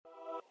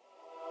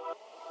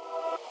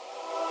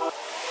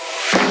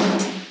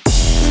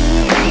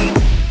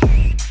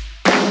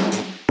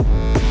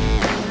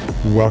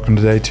Welcome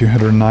to day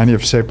 290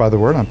 of Shaped by the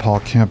Word. I'm Paul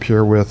Kemp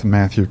here with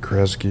Matthew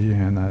Kresge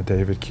and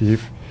David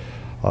Keefe.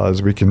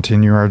 As we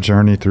continue our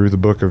journey through the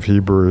book of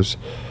Hebrews,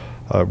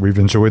 we've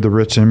enjoyed the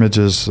rich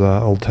images,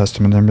 Old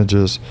Testament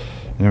images.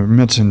 We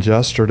mentioned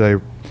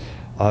yesterday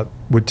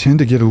would tend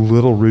to get a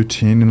little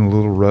routine and a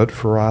little rote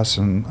for us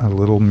and a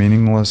little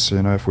meaningless,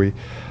 if we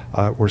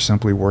we're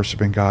simply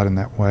worshiping God in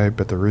that way.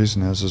 But the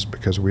reason is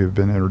because we have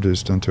been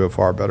introduced into a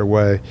far better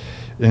way,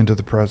 into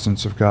the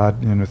presence of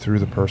God, through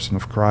the person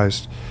of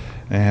Christ.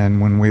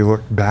 And when we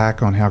look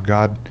back on how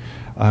God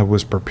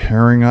was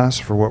preparing us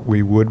for what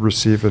we would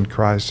receive in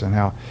Christ, and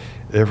how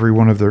every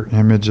one of their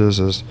images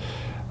is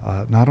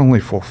not only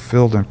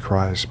fulfilled in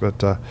Christ,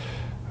 but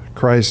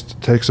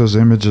Christ takes those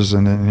images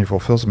and he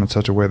fulfills them in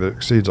such a way that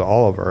exceeds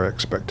all of our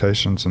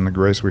expectations, and the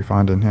grace we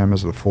find in him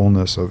is the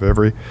fullness of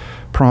every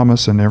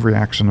promise and every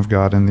action of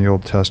God in the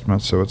Old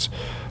Testament. So it's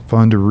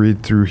fun to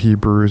read through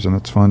Hebrews, and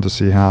it's fun to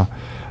see how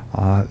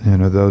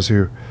those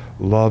who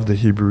love the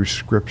Hebrew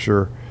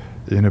Scripture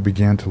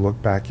began to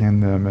look back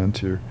in them and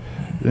to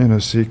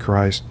see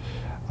Christ.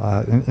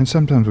 And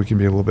sometimes we can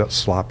be a little bit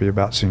sloppy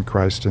about seeing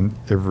Christ in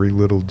every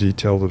little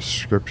detail of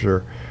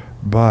Scripture,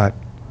 but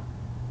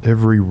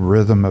every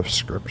rhythm of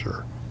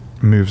Scripture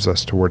moves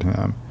us toward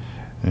him.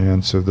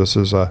 And so this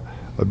is a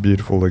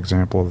beautiful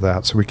example of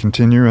that. So we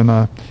continue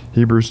in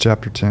Hebrews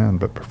chapter 10,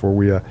 but before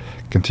we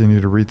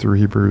continue to read through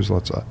Hebrews,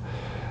 let's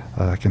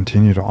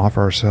continue to offer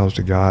ourselves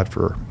to God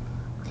for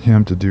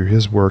him to do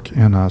his work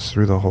in us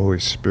through the Holy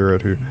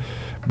Spirit, who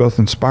both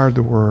inspired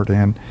the Word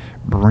and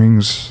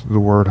brings the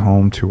Word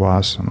home to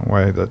us in a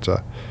way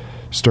that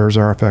stirs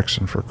our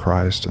affection for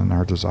Christ and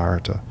our desire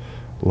to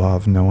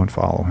love, know, and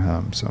follow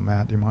him. So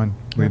Matt, do you mind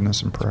leading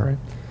us in prayer? Right.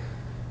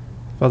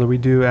 Father, we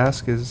do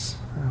ask as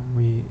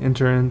we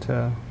enter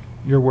into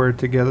your Word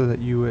together that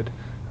you would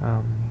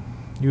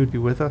be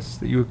with us,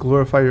 that you would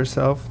glorify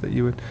yourself, that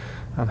you would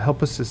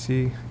help us to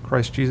see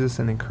Christ Jesus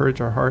and encourage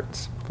our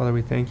hearts. Father,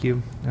 we thank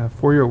you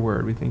for your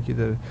Word. We thank you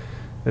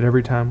that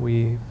every time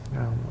we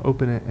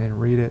open it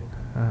and read it,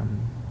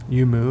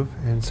 you move.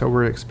 And so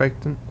we're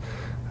expectant.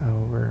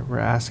 We're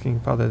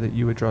asking, Father, that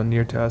you would draw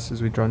near to us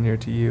as we draw near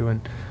to you,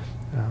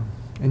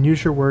 and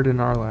use your Word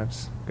in our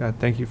lives. God,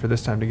 thank you for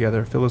this time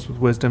together. Fill us with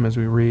wisdom as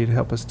we read.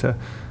 Help us to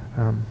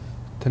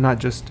not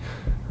just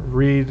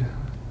read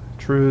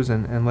truths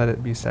and let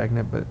it be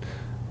stagnant,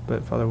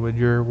 but Father, would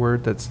your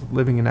Word that's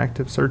living and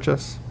active search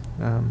us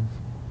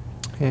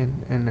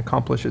and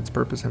accomplish its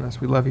purpose in us.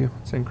 We love you.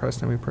 It's in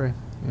Christ's name we pray.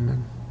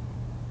 Amen.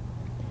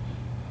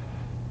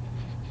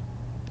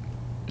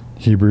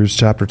 Hebrews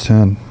chapter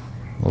 10.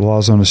 The law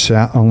is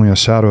only a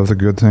shadow of the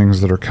good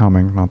things that are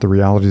coming, not the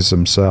realities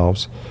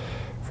themselves.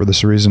 For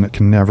this reason, it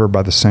can never,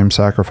 by the same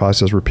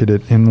sacrifices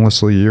repeated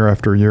endlessly year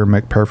after year,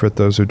 make perfect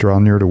those who draw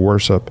near to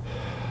worship.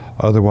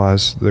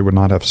 Otherwise, they would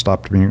not have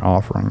stopped being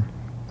offering.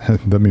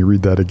 Let me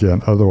read that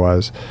again.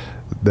 Otherwise,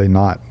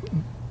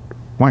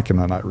 why can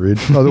I not read?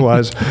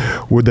 Otherwise,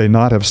 would they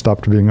not have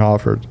stopped being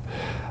offered?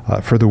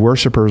 For the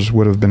worshippers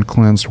would have been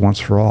cleansed once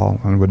for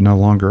all, and would no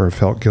longer have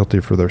felt guilty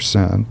for their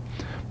sin.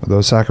 But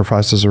those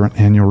sacrifices are an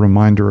annual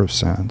reminder of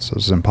sins. It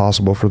is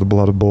impossible for the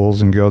blood of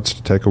bulls and goats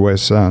to take away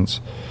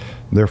sins.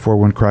 Therefore,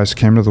 when Christ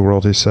came to the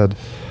world, he said,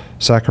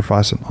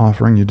 "Sacrifice and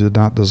offering you did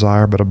not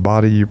desire, but a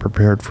body you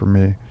prepared for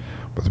me.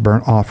 With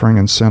burnt offering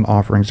and sin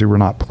offerings you were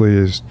not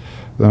pleased.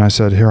 Then I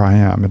said, Here I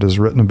am. It is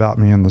written about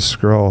me in the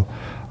scroll.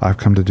 I've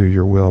come to do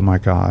your will, my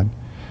God."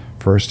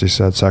 First he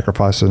said,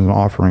 "Sacrifices and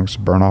offerings,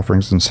 burnt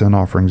offerings and sin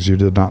offerings you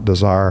did not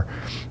desire,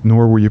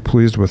 nor were you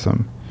pleased with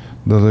them,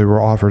 though they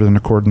were offered in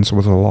accordance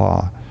with the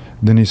law."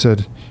 Then he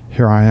said,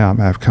 "Here I am.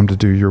 I have come to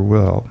do your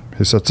will."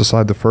 He sets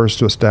aside the first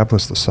to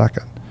establish the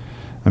second.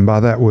 And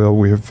by that will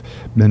we have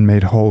been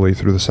made holy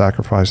through the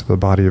sacrifice of the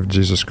body of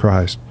Jesus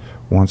Christ,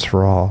 once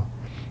for all.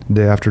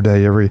 Day after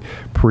day, every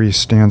priest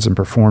stands and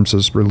performs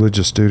his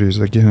religious duties.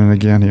 Again and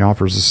again, he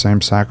offers the same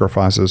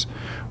sacrifices,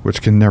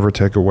 which can never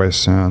take away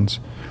sins.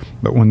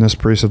 But when this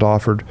priest had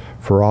offered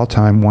for all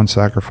time one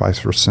sacrifice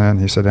for sin,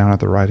 he sat down at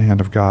the right hand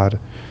of God,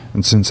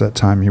 and since that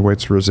time he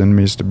waits for his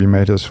enemies to be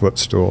made his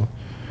footstool.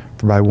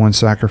 For by one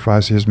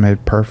sacrifice he has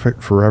made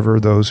perfect forever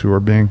those who are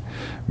being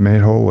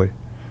made holy.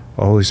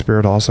 The Holy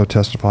Spirit also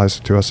testifies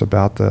to us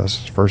about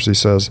this. First he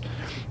says,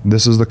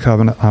 "This is the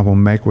covenant I will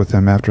make with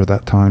them after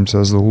that time,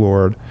 says the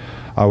Lord.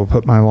 I will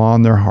put my law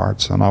in their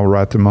hearts, and I will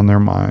write them on their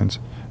minds."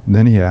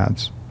 Then he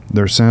adds,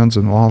 "Their sins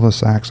and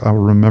lawless acts I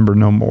will remember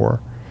no more.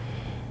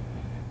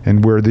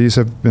 And where these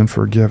have been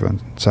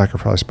forgiven,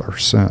 sacrifice for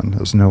sin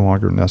is no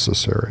longer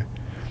necessary.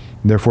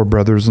 Therefore,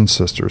 brothers and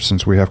sisters,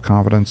 since we have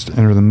confidence to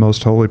enter the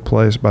most holy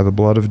place by the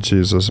blood of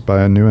Jesus,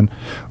 by a new and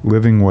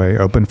living way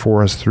opened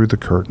for us through the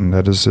curtain,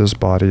 that is his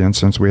body, and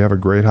since we have a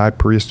great high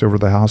priest over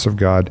the house of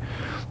God,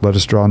 let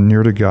us draw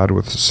near to God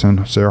with a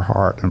sincere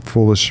heart and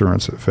full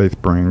assurance that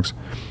faith brings,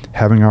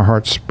 having our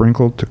hearts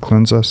sprinkled to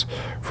cleanse us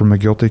from a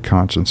guilty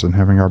conscience, and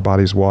having our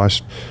bodies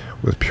washed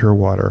with pure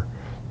water.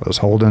 Let us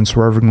hold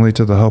unswervingly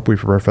to the hope we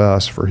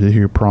profess, for he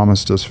who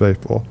promised is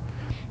faithful.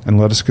 And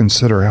let us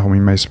consider how we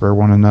may spur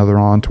one another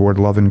on toward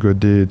love and good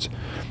deeds,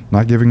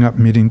 not giving up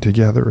meeting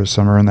together as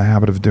some are in the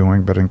habit of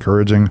doing, but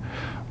encouraging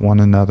one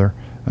another,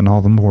 and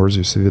all the more as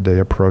you see the day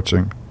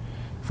approaching.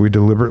 If we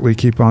deliberately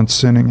keep on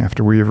sinning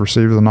after we have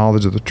received the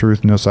knowledge of the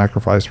truth, no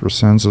sacrifice for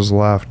sins is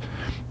left,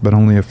 but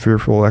only a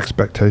fearful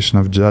expectation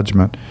of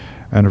judgment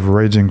and of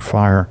raging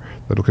fire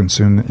that will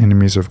consume the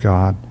enemies of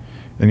God.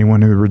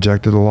 Anyone who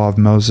rejected the law of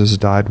Moses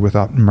died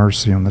without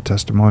mercy on the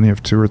testimony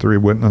of 2 or 3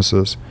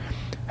 witnesses.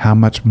 How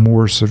much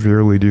more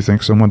severely do you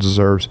think someone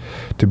deserves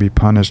to be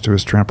punished who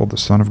has trampled the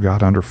Son of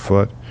God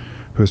underfoot,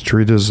 who has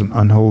treated as an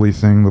unholy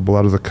thing the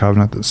blood of the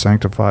covenant that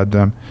sanctified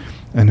them,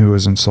 and who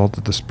has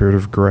insulted the Spirit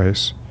of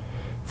grace?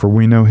 For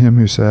we know him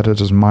who said, "It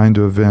is mine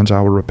to avenge,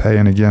 I will repay,"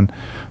 and again,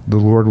 "The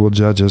Lord will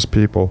judge his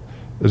people."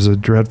 It is a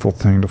dreadful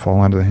thing to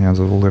fall into the hands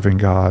of the living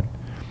God.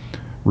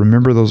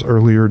 Remember those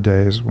earlier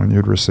days when you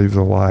had received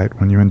the light,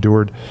 when you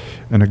endured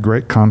in a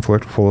great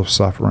conflict full of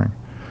suffering.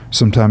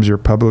 Sometimes you were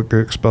publicly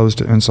exposed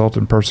to insult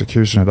and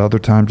persecution. At other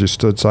times you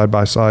stood side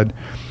by side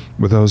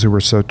with those who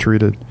were so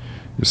treated.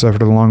 You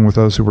suffered along with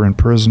those who were in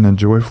prison and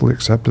joyfully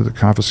accepted the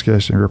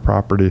confiscation of your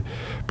property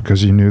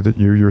because you knew that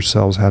you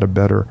yourselves had a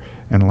better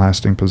and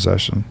lasting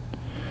possession.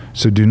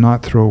 So do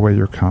not throw away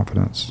your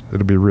confidence.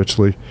 It'll be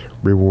richly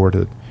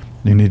rewarded.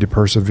 You need to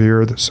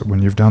persevere so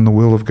when you've done the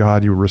will of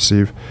God, you will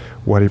receive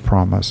what he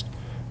promised.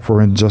 For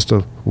in just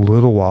a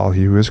little while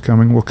he who is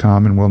coming will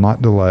come and will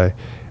not delay,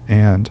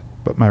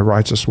 but my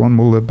righteous one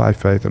will live by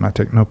faith, and I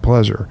take no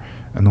pleasure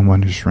in the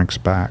one who shrinks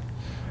back.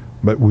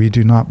 But we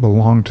do not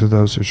belong to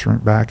those who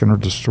shrink back and are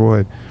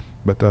destroyed,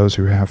 but those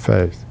who have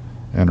faith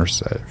and are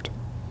saved.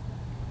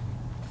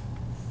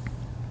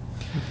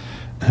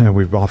 And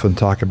we've often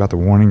talked about the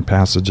warning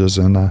passages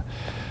in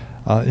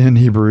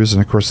Hebrews,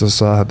 and of course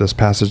this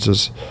passage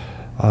is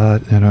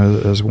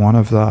one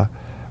of the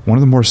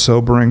more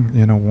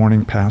sobering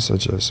warning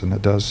passages, and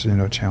it does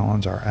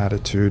challenge our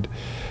attitude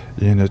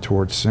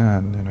towards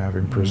sin,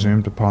 having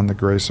presumed upon the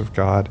grace of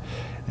God,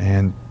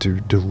 and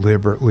to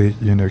deliberately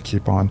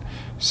keep on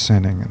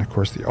sinning. And of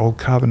course the old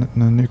covenant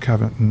and the new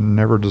covenant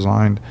never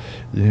designed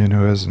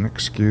as an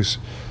excuse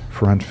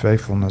for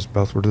unfaithfulness.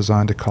 Both were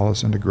designed to call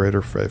us into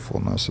greater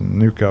faithfulness. And the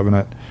new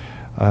covenant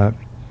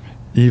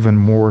even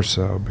more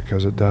so,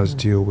 because it does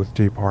deal with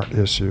deep heart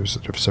issues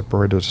that have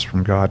separated us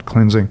from God,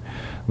 cleansing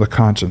the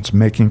conscience,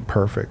 making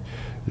perfect,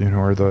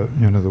 are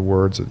the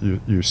words that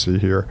you see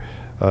here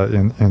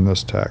in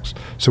this text.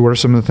 So what are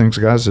some of the things,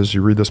 guys, as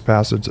you read this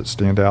passage that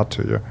stand out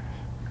to you?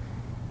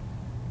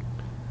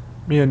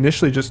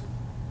 Initially, just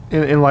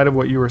in light of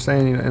what you were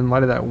saying, in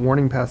light of that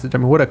warning passage,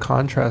 what a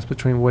contrast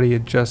between what he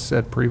had just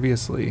said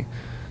previously.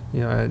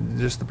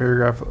 Just the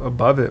paragraph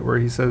above it where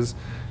he says,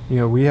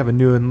 we have a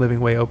new and living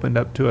way opened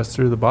up to us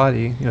through the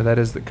body, that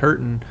is the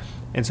curtain.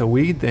 And so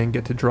we then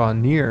get to draw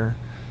near.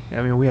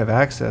 We have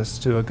access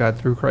to a God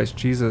through Christ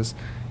Jesus.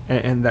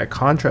 And that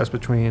contrast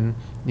between,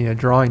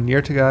 drawing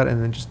near to God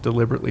and then just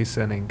deliberately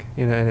sinning,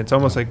 and it's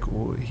almost like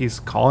he's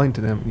calling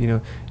to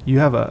them, you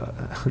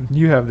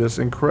have this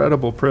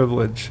incredible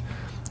privilege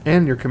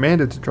and you're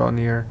commanded to draw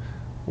near.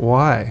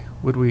 Why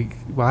would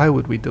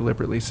we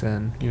deliberately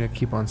sin,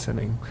 keep on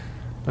sinning?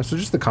 So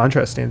just the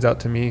contrast stands out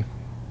to me.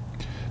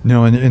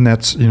 No, and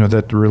that's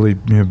that really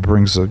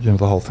brings the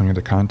whole thing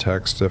into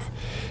context.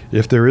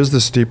 If there is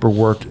this deeper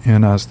work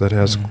in us that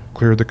has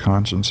cleared the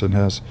conscience and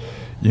has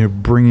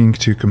bringing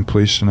to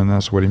completion, and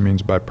that's what he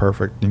means by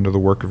perfect, the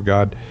work of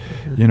God,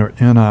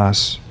 in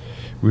us,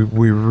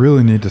 we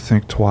really need to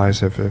think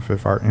twice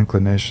if our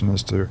inclination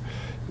is to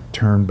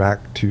turn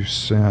back to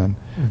sin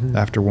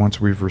after once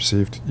we've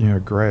received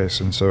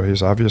grace. And so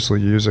he's obviously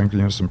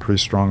using some pretty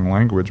strong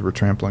language. We're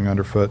trampling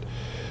underfoot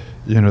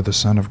the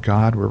Son of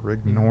God. We're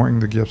ignoring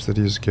the gifts that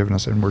he's given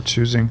us, and we're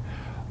choosing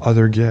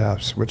other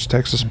gifts, which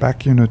takes us back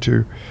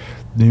to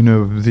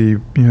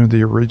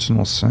the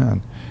original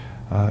sin.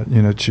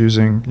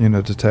 Choosing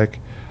to take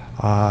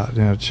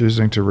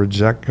choosing to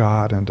reject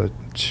God and to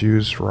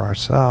choose for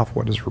ourselves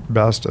what is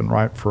best and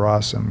right for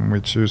us. And when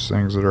we choose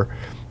things that are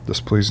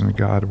displeasing to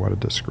God, what a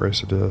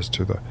disgrace it is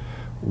to the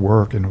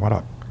work, and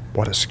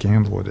what a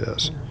scandal it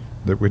is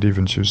that we'd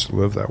even choose to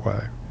live that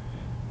way.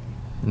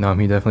 No,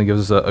 he definitely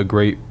gives us a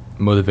great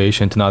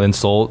motivation to not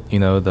insult,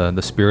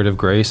 the spirit of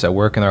grace at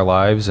work in our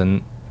lives.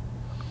 And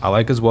I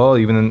like as well,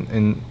 even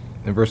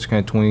in verse kind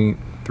of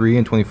 23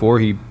 and 24,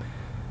 he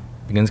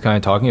begins kind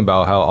of talking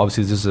about how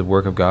obviously this is a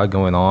work of God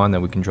going on, that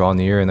we can draw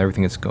near and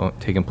everything that's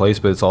taking place,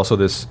 but it's also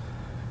this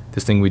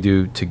thing we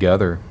do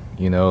together.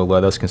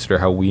 Let us consider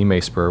how we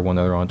may spur one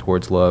another on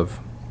towards love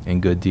and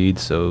good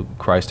deeds. So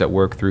Christ at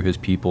work through his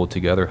people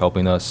together,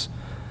 helping us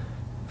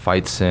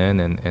fight sin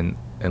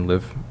and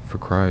live for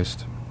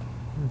Christ.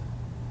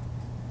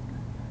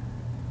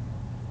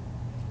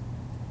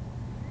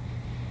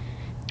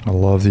 I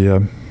love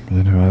the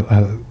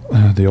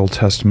Old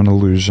Testament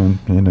allusion,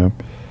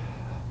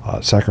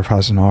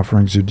 sacrifice and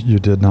offerings you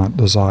did not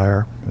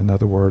desire. In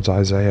other words,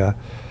 Isaiah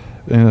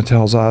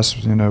tells us,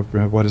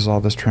 what is all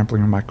this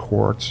trampling in my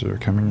courts? You're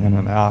coming in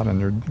and out and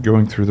you're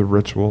going through the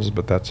rituals,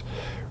 but that's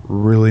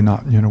really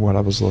not, what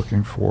I was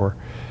looking for.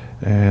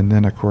 And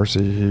then, of course,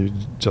 he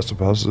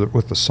juxtaposes it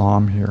with the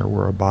psalm here,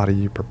 where a body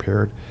you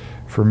prepared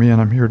for me,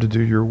 and I'm here to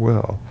do your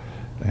will.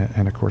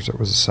 And of course, it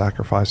was a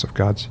sacrifice of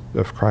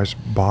Christ's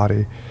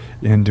body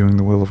in doing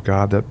the will of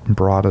God that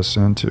brought us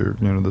into,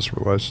 this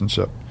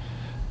relationship,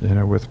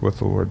 with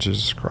the Lord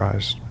Jesus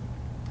Christ.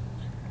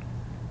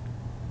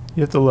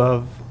 You have to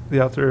love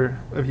the author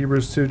of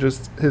Hebrews 2,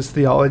 just his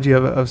theology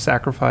of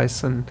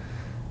sacrifice. And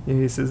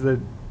he says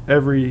that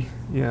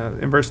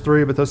in verse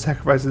 3, but those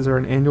sacrifices are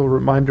an annual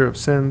reminder of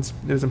sins.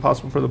 It is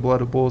impossible for the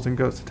blood of bulls and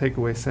goats to take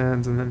away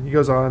sins. And then he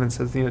goes on and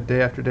says,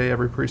 day after day,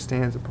 every priest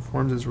stands and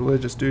performs his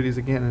religious duties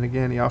again and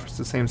again. He offers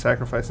the same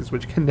sacrifices,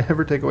 which can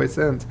never take away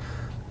sins.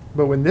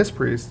 But when this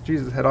priest,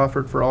 Jesus, had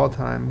offered for all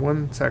time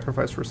one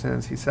sacrifice for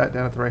sins, he sat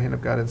down at the right hand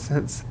of God. And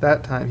since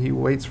that time, he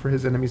waits for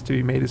his enemies to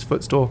be made his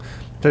footstool.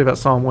 Tell you about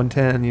Psalm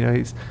 110.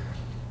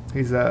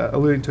 He's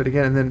alluding to it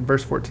again. And then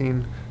verse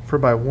 14, for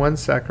by one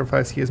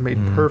sacrifice he has made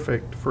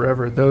perfect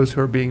forever those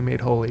who are being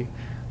made holy.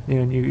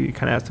 And you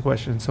kind of ask the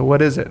question, so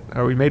what is it?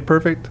 Are we made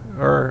perfect,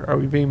 or are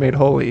we being made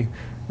holy?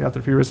 The author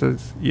of Hebrews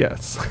says,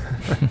 yes.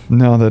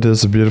 No, that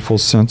is a beautiful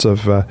sense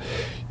of,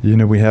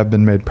 we have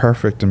been made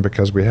perfect, and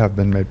because we have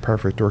been made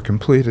perfect or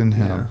complete in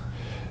him.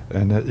 Yeah.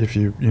 And if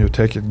you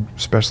take it,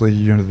 especially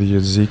the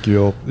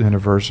Ezekiel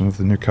version of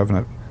the New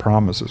Covenant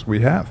promises,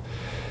 we have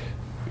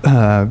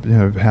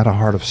had a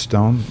heart of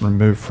stone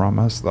removed from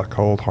us, the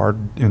cold,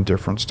 hard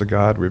indifference to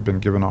God. We've been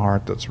given a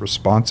heart that's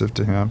responsive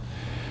to him.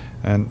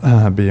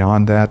 And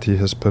beyond that, he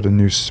has put a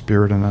new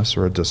spirit in us,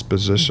 or a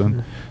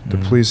disposition to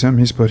please him.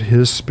 He's put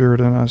his spirit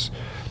in us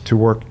to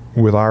work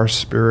with our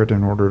spirit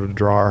in order to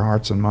draw our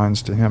hearts and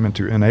minds to him and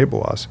to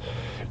enable us,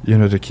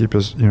 to keep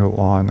his,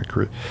 law and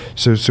the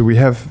so we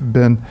have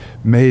been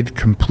made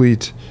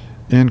complete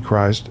in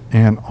Christ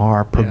and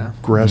are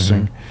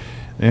progressing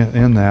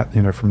in that,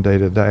 from day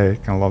to day.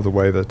 I love the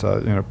way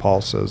that,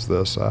 Paul says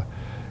this,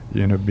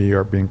 we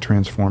are being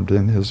transformed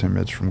in his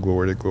image from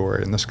glory to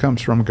glory. And this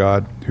comes from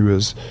God, who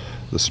is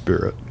the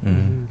Spirit.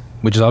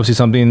 Which is obviously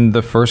something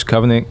the first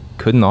covenant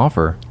couldn't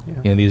offer.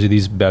 Yeah. These are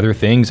these better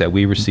things that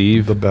we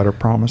receive. The better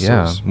promises.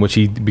 Yeah, which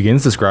he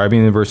begins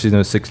describing in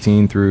verses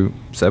 16 through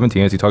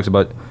 17 as he talks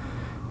about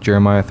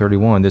Jeremiah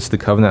 31. This is the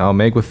covenant I'll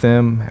make with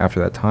them.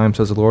 After that time,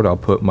 says the Lord, I'll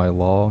put my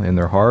law in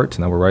their hearts,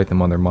 and I will write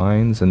them on their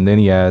minds. And then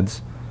he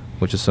adds,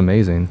 which is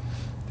amazing,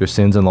 their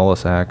sins and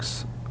lawless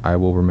acts I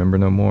will remember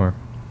no more.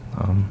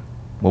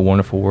 What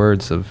wonderful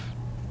words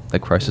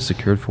that Christ has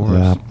secured for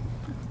us.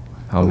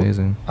 How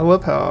amazing. I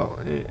love how,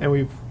 and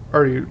we've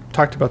already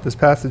talked about this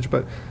passage,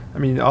 but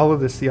all of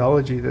this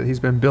theology that he's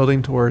been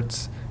building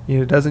towards,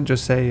 doesn't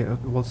just say,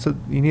 well, so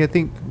you need to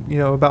think,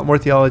 about more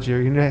theology, or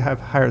you need to have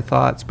higher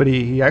thoughts, but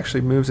he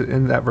actually moves it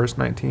into that verse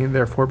 19.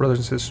 Therefore, brothers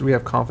and sisters, we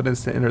have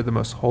confidence to enter the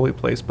most holy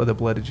place by the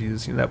blood of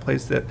Jesus. That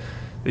place that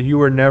you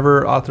were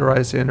never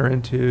authorized to enter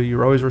into, you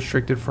were always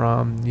restricted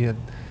from.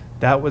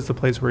 That was the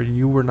place where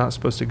you were not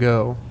supposed to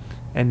go.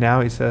 And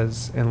now he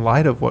says, in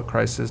light of what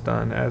Christ has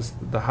done as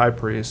the high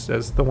priest,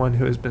 as the one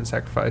who has been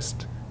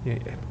sacrificed,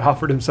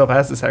 offered himself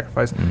as the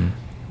sacrifice,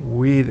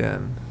 we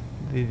then,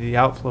 the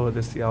outflow of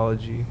this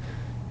theology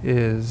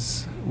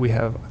is we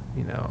have,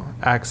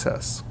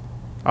 access,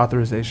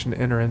 authorization to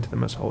enter into the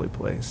most holy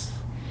place.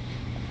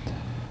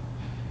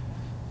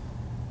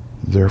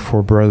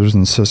 Therefore, brothers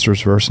and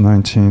sisters, verse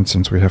 19,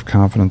 since we have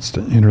confidence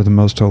to enter the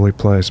most holy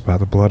place by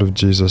the blood of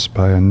Jesus,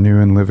 by a new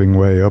and living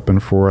way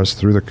opened for us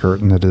through the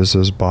curtain that is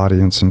his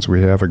body, and since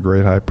we have a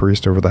great high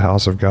priest over the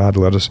house of God,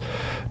 let us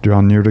draw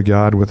near to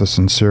God with a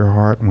sincere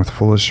heart and with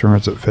full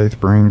assurance that faith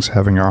brings,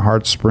 having our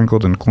hearts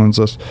sprinkled and cleanse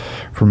us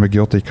from a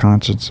guilty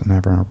conscience, and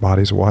having our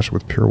bodies washed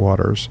with pure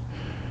waters.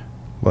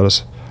 Let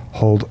us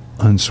hold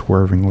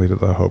unswervingly to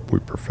the hope we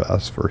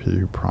profess, for he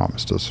who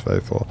promised is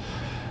faithful.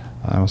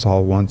 That was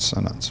all one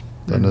sentence.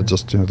 And it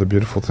just, the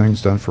beautiful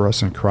things done for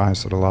us in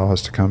Christ that allow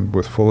us to come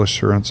with full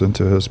assurance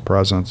into his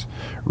presence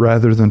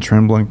rather than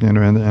trembling,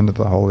 into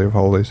the Holy of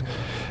Holies.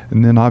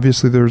 And then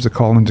obviously there's a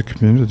call into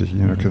community,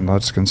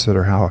 let's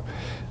consider how,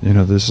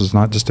 this is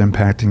not just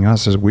impacting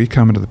us as we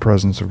come into the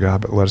presence of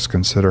God, but let us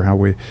consider how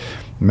we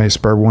may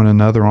spur one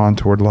another on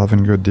toward love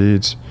and good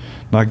deeds,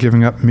 not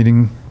giving up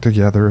meeting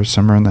together as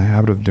some are in the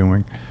habit of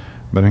doing,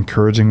 but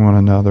encouraging one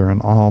another,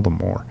 and all the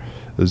more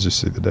as you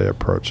see the day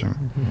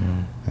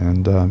approaching.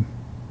 And,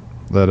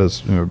 that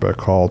is,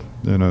 called,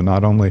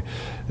 not only,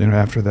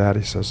 after that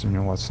he says,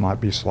 let's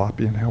not be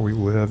sloppy in how we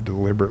live,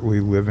 deliberately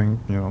living,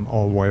 an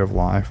old way of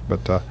life,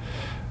 but to,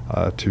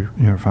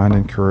 find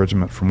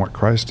encouragement from what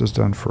Christ has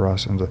done for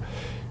us, and to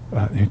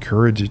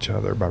encourage each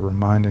other by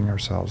reminding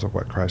ourselves of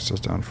what Christ has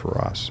done for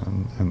us,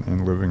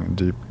 and living in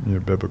deep,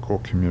 biblical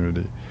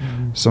community.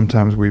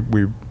 Sometimes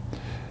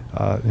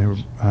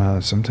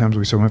sometimes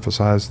we so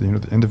emphasize,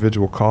 the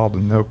individual call to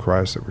know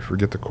Christ that we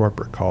forget the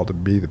corporate call to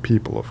be the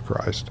people of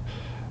Christ.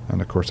 And,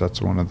 of course,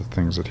 that's one of the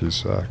things that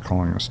he's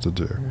calling us to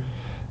do.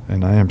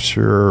 And I am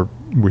sure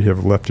we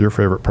have left your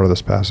favorite part of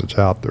this passage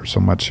out. There's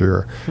so much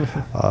here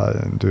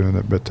in doing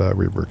it, but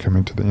we're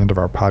coming to the end of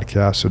our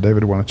podcast. So,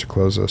 David, why don't you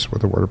close us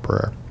with a word of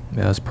prayer?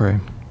 Yeah, let's pray.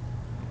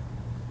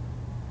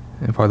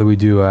 And Father, we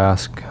do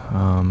ask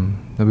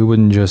that we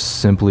wouldn't just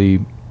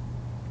simply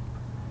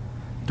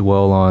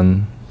dwell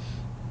on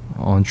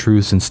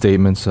truths and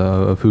statements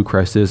of who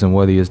Christ is and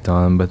what he has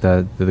done, but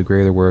that the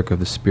greater work of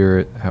the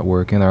Spirit at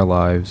work in our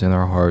lives, in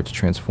our hearts,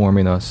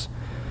 transforming us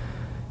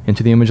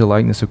into the image and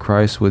likeness of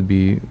Christ would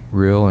be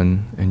real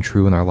and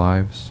true in our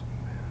lives.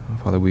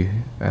 Father, we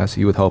ask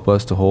that you would help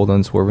us to hold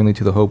unswervingly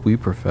to the hope we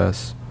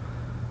profess,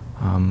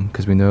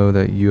 because we know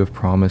that you have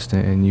promised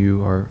and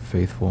you are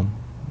faithful.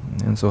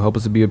 And so help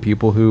us to be a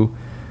people who,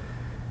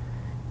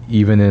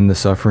 even in the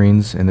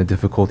sufferings and the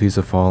difficulties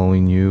of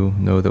following you,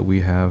 know that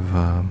we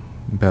have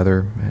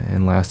better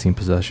and lasting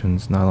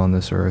possessions, not on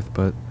this earth,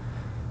 but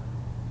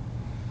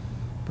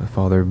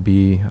Father,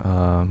 be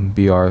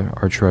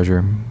our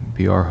treasure,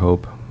 be our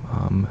hope.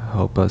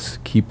 Help us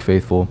keep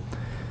faithful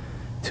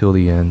till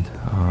the end,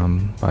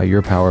 by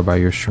your power, by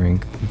your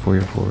strength, and for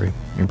your glory.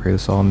 We pray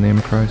this all in the name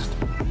of Christ.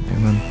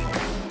 Amen.